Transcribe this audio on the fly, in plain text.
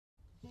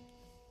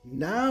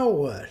Now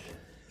what?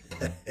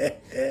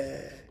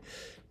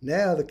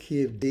 Now the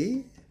key of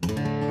D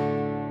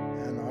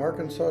and the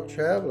Arkansas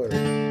Traveler.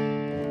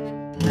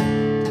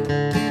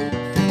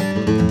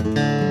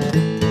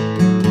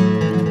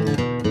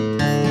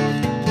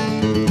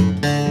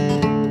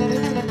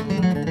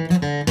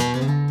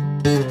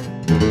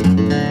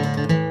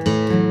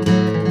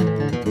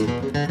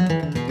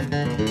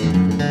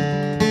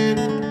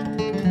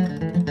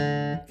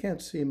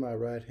 Can't see my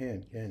right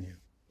hand, can you?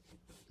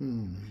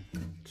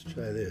 Let's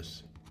try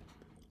this.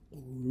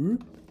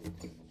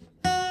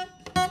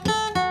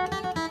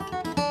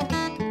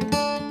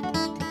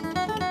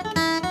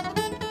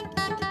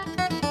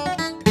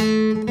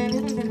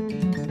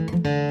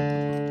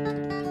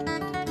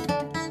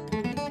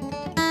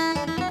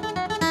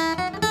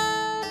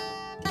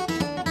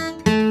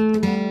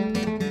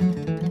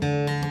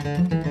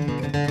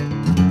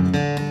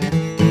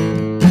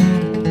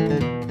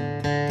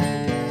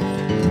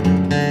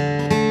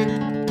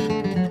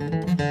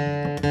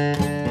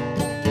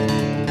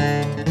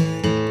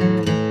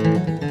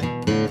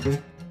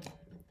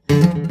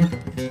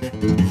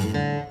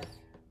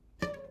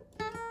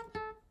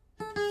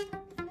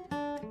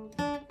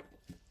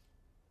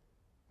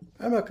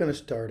 I'm not going to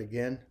start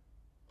again.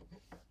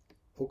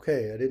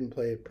 Okay, I didn't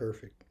play it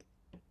perfect.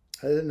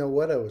 I didn't know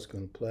what I was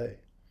going to play.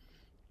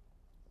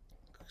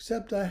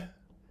 Except I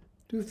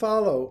do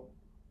follow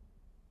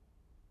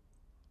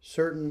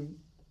certain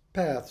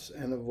paths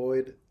and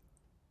avoid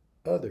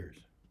others.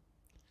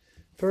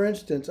 For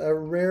instance, I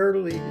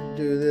rarely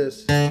do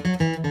this.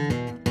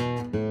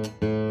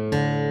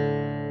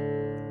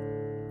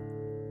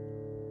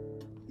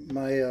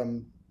 My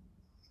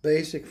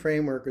basic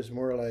framework is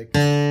more like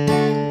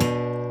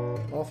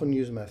often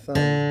use my thumb.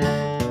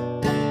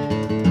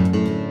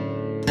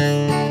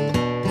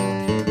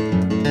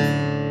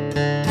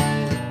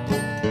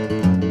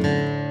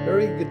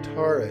 Very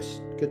guitar-ish.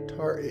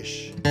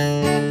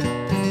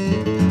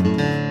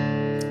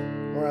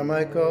 Or I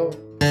might go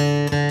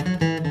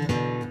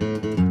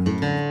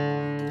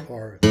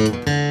or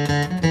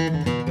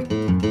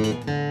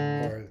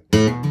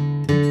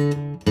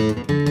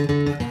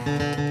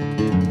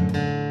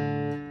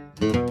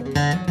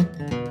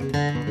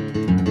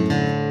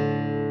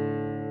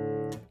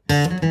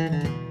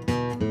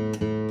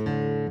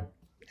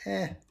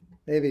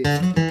maybe.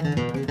 That's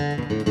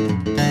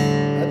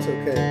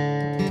okay.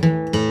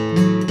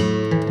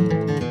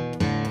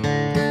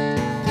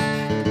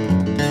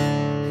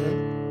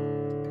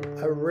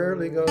 I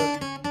rarely go.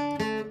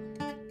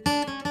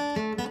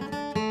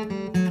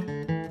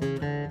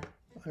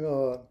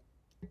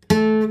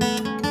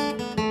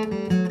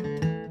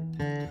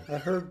 I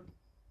heard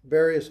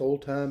various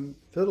old-time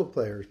fiddle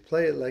players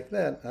play it like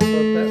that. I thought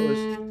that was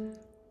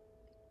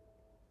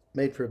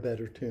made for a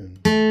better tune.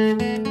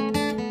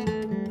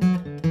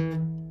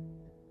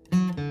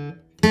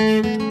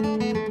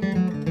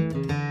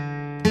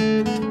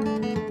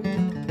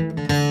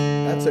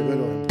 That's a good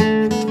one.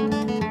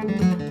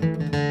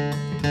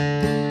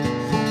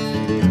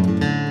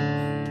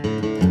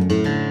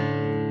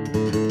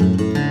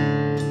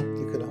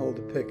 You can hold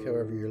the pick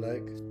however you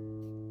like.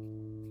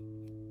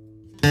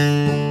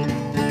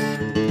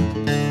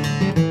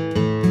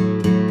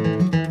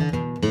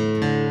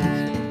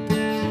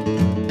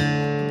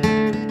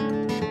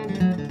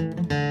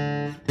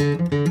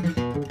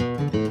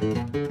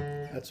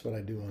 That's what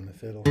I do on the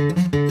fiddle.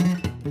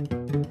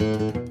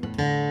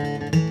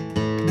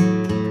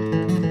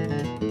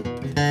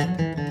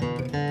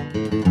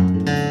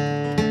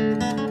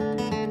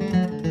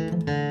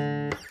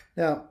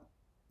 Now,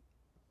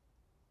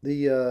 I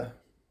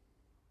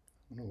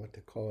don't know what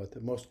to call it,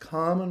 the most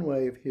common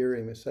way of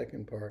hearing the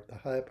second part, the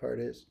high part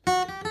is.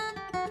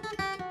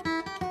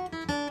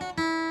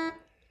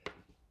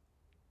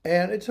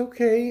 And it's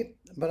okay,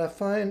 but I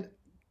find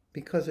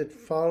because it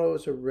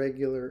follows a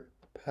regular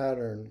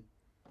pattern,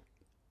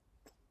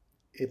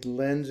 it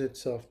lends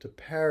itself to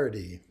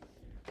parody.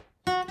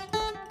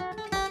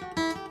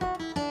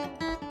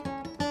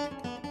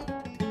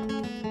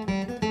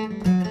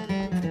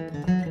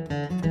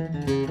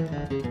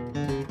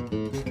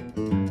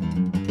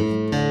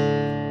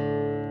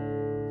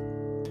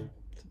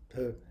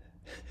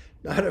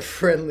 Not a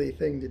friendly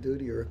thing to do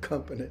to your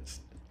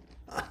accompanist.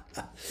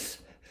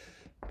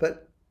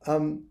 But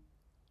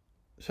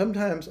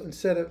sometimes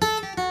instead of,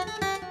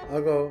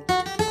 I'll go.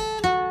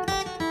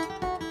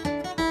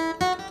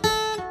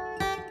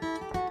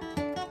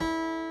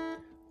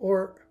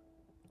 Or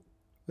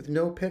with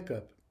no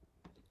pickup.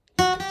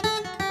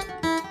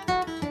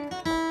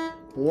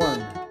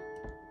 1,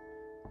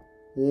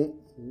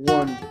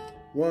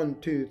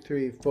 2,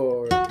 3,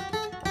 4.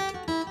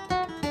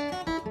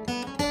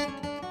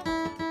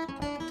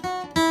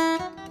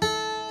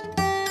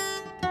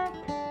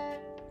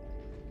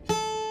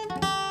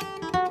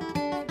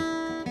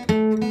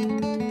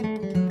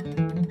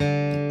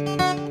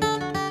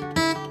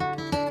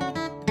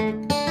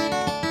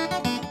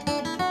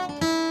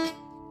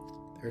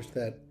 There's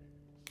that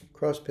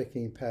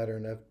cross-picking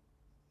pattern I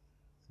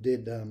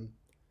did in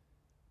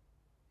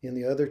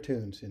the other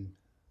tunes in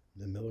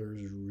The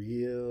Miller's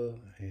Reel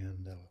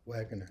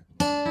Wagner.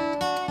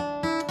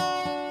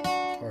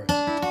 Or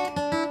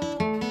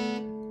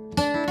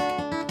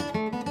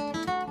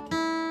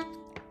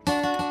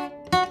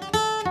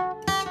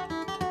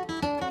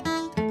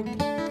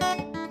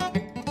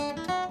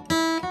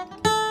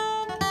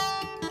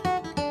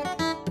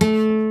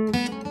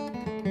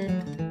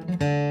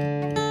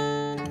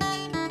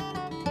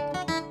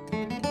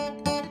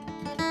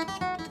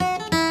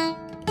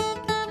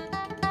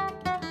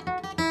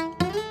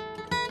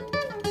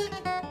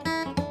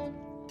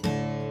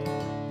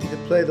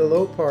play the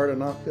low part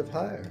an octave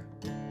higher.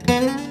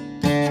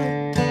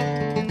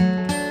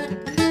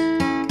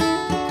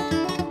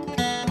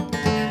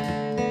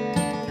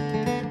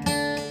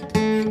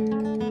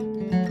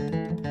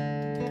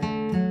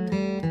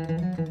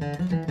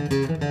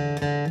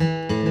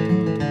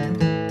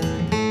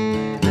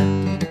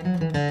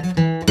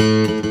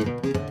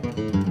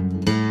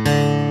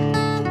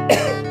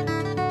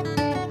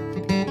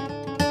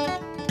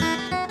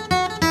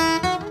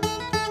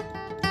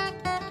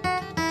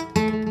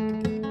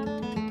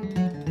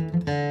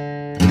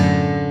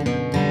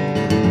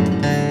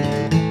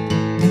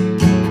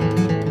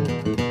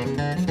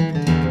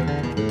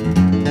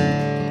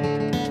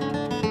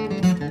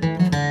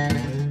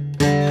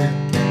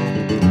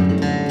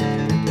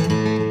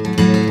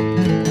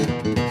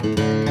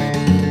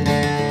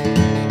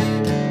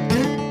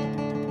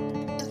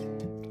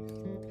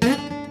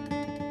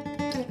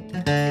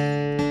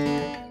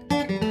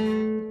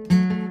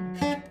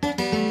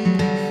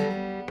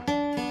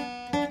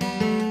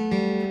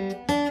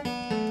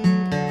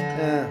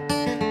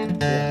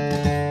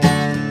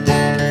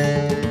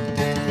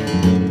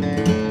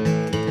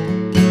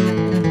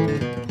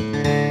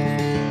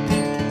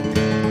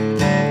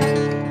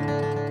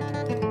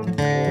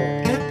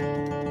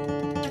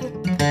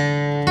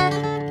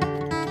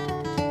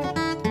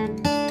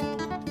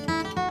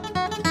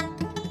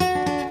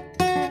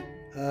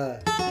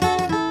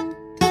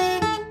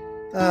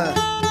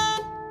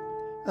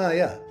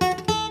 Yeah.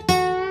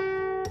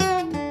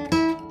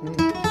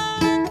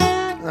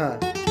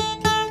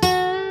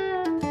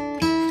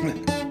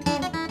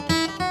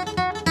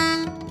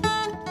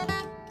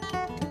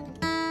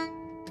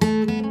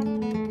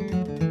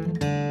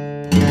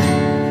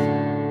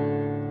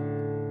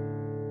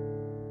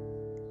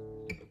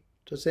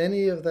 Does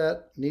any of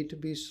that need to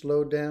be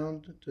slowed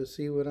down to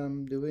see what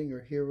I'm doing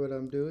or hear what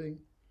I'm doing?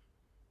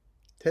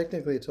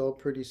 Technically, it's all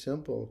pretty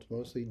simple. It's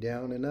mostly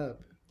down and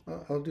up.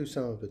 I'll do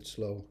some of it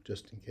slow,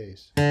 just in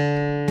case.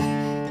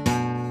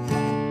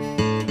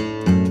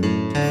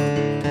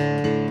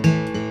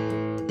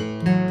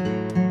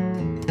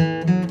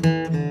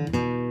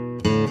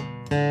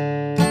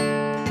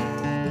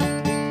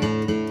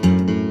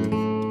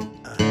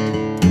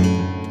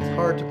 It's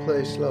hard to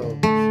play slow.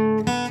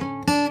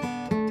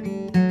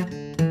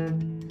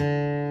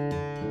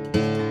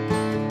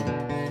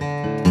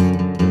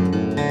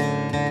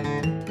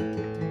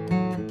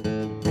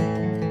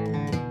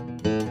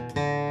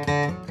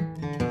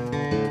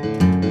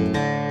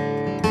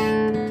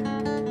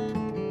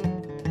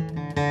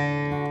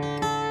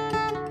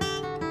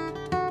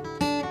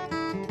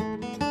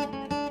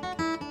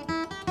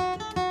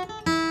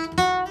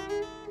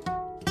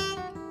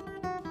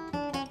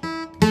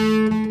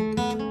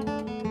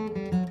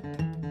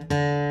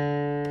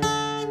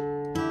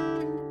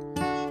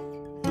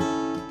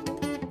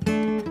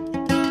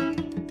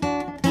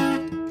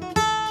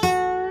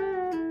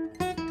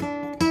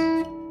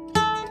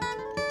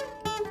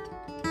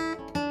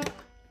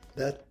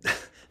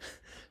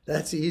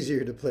 That's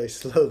easier to play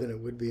slow than it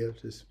would be up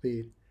to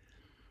speed.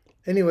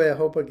 Anyway, I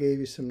hope I gave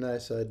you some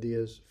nice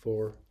ideas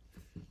for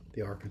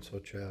the Arkansas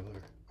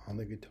Traveler on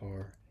the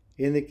guitar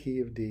in the key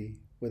of D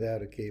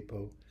without a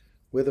capo,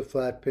 with a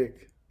flat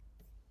pick.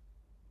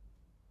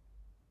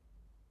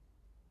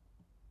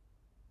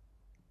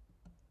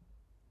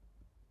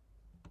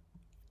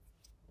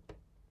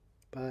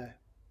 Bye.